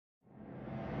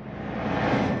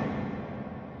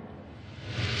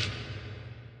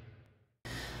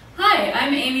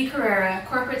Carrera,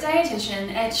 corporate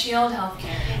dietitian at Shield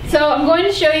Healthcare. So I'm going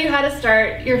to show you how to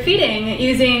start your feeding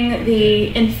using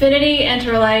the Infinity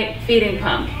Enteralite feeding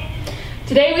pump.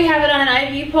 Today we have it on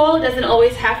an IV pole. It doesn't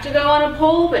always have to go on a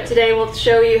pole, but today we'll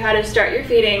show you how to start your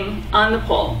feeding on the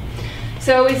pole.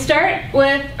 So we start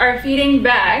with our feeding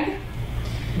bag.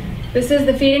 This is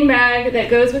the feeding bag that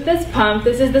goes with this pump.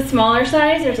 This is the smaller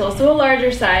size. There's also a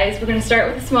larger size. We're going to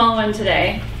start with the small one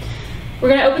today. We're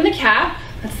going to open the cap.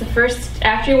 That's the first,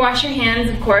 after you wash your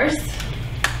hands, of course.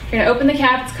 You're going to open the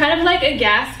cap. It's kind of like a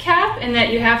gas cap in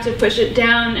that you have to push it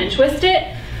down and twist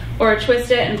it, or twist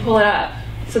it and pull it up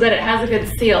so that it has a good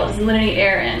seal, doesn't let any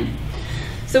air in.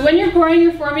 So when you're pouring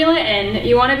your formula in,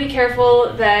 you want to be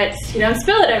careful that you don't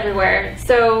spill it everywhere.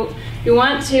 So you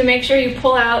want to make sure you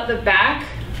pull out the back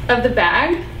of the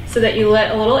bag so that you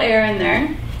let a little air in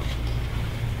there.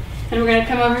 And we're going to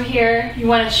come over here. You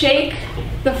want to shake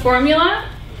the formula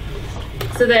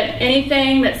so that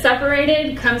anything that's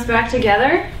separated comes back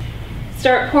together.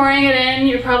 Start pouring it in.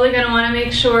 You're probably going to want to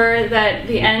make sure that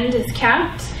the end is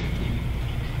capped.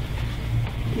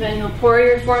 Then you'll pour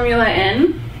your formula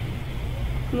in.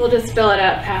 We'll just fill it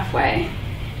up halfway.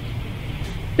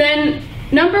 Then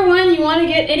number one, you want to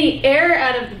get any air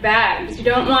out of the bag because you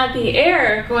don't want the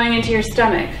air going into your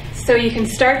stomach. So you can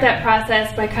start that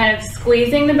process by kind of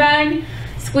squeezing the bag.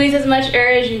 Squeeze as much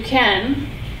air as you can.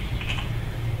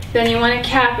 Then you want to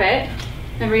cap it.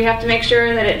 Remember, you have to make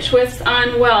sure that it twists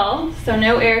on well so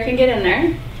no air can get in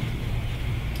there.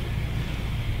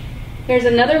 There's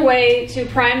another way to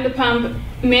prime the pump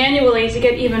manually to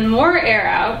get even more air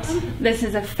out. This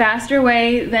is a faster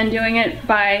way than doing it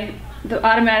by the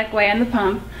automatic way on the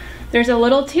pump. There's a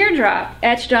little teardrop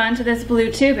etched onto this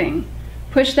blue tubing.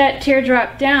 Push that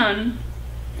teardrop down,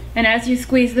 and as you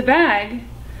squeeze the bag,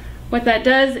 what that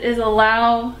does is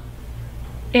allow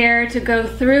air to go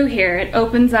through here. It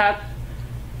opens up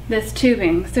this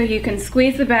tubing so you can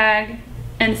squeeze the bag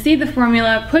and see the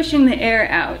formula pushing the air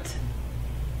out.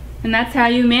 And that's how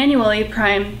you manually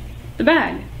prime the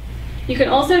bag. You can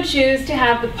also choose to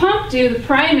have the pump do the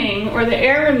priming or the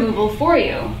air removal for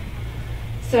you.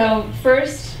 So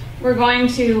first we're going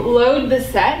to load the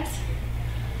set.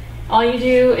 All you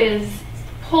do is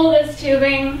pull this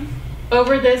tubing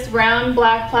over this round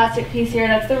black plastic piece here.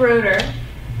 That's the rotor.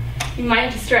 You might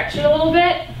have to stretch it a little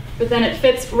bit, but then it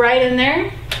fits right in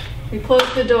there. We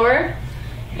close the door,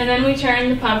 and then we turn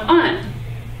the pump on.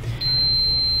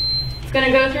 It's going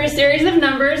to go through a series of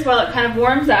numbers while it kind of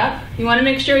warms up. You want to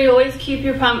make sure you always keep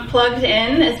your pump plugged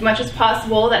in as much as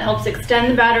possible. That helps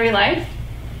extend the battery life.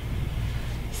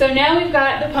 So now we've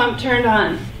got the pump turned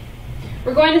on.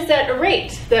 We're going to set a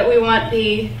rate that we want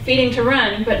the feeding to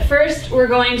run, but first we're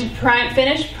going to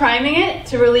finish priming it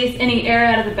to release any air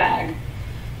out of the bag.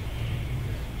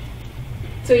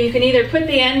 So you can either put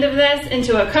the end of this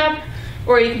into a cup,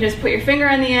 or you can just put your finger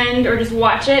on the end, or just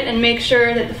watch it and make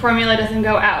sure that the formula doesn't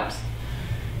go out.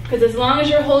 Because as long as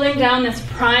you're holding down this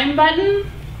prime button,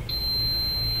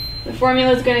 the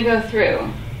formula is going to go through.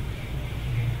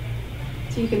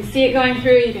 So you can see it going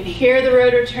through, you can hear the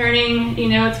rotor turning, you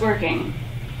know it's working.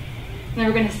 And then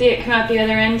we're going to see it come out the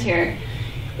other end here.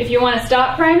 If you want to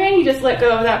stop priming, you just let go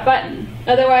of that button.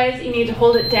 Otherwise, you need to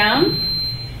hold it down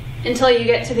until you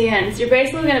get to the end. So you're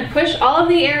basically going to push all of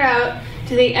the air out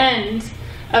to the end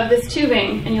of this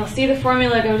tubing, and you'll see the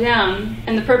formula go down.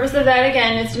 And the purpose of that,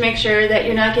 again, is to make sure that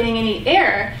you're not getting any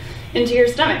air into your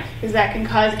stomach, because that can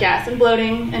cause gas and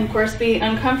bloating and, of course, be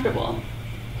uncomfortable.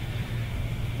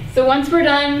 So once we're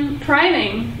done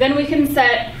priming, then we can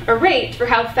set a rate for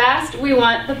how fast we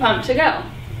want the pump to go.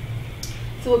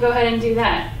 So we'll go ahead and do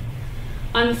that.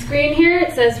 On the screen here,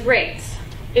 it says rate.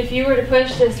 If you were to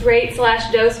push this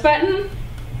rate/dose button,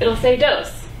 it'll say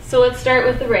dose. So let's start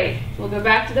with the rate. We'll go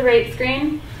back to the rate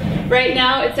screen. Right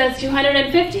now it says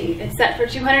 250. It's set for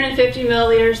 250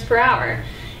 milliliters per hour.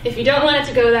 If you don't want it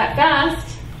to go that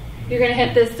fast, you're going to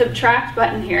hit this subtract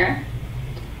button here,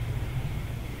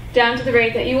 down to the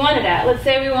rate that you want it at. Let's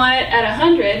say we want it at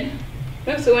 100.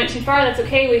 Oops, we went too far. That's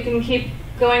okay. We can keep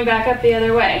going back up the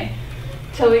other way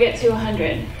till we get to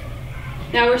 100.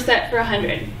 Now we're set for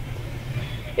 100.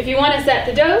 If you want to set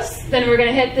the dose, then we're going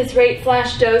to hit this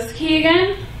rate/dose key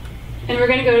again, and we're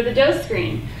going to go to the dose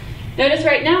screen. Notice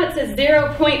right now it says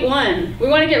 0.1. We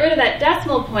want to get rid of that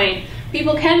decimal point.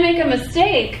 People can make a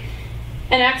mistake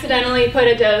and accidentally put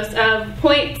a dose of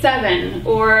 0.7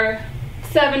 or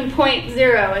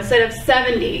 7.0 instead of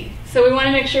 70. So we want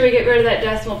to make sure we get rid of that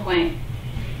decimal point.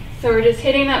 So we're just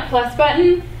hitting that plus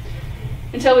button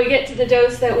until we get to the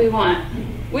dose that we want.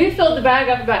 We've filled the bag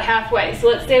up about halfway, so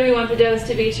let's say we want the dose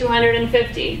to be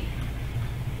 250.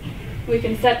 We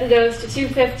can set the dose to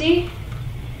 250.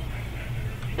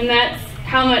 And that's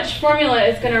how much formula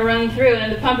is going to run through,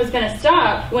 and the pump is going to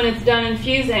stop when it's done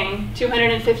infusing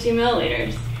 250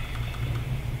 milliliters.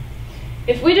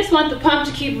 If we just want the pump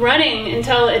to keep running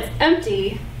until it's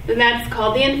empty, then that's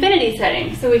called the infinity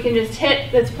setting. So we can just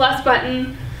hit this plus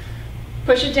button,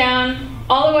 push it down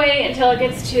all the way until it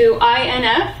gets to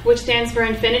INF, which stands for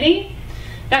infinity.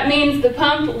 That means the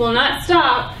pump will not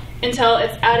stop until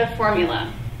it's out of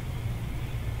formula.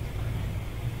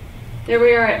 There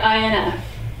we are at INF.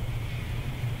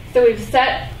 So we've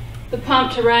set the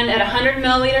pump to run at 100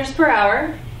 milliliters per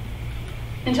hour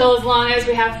until as long as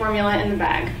we have formula in the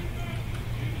bag.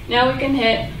 Now we can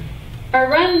hit our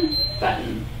run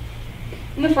button,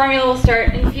 and the formula will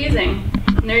start infusing.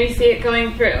 And there you see it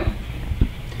going through.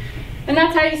 And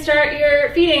that's how you start your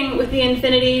feeding with the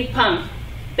Infinity pump.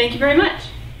 Thank you very much.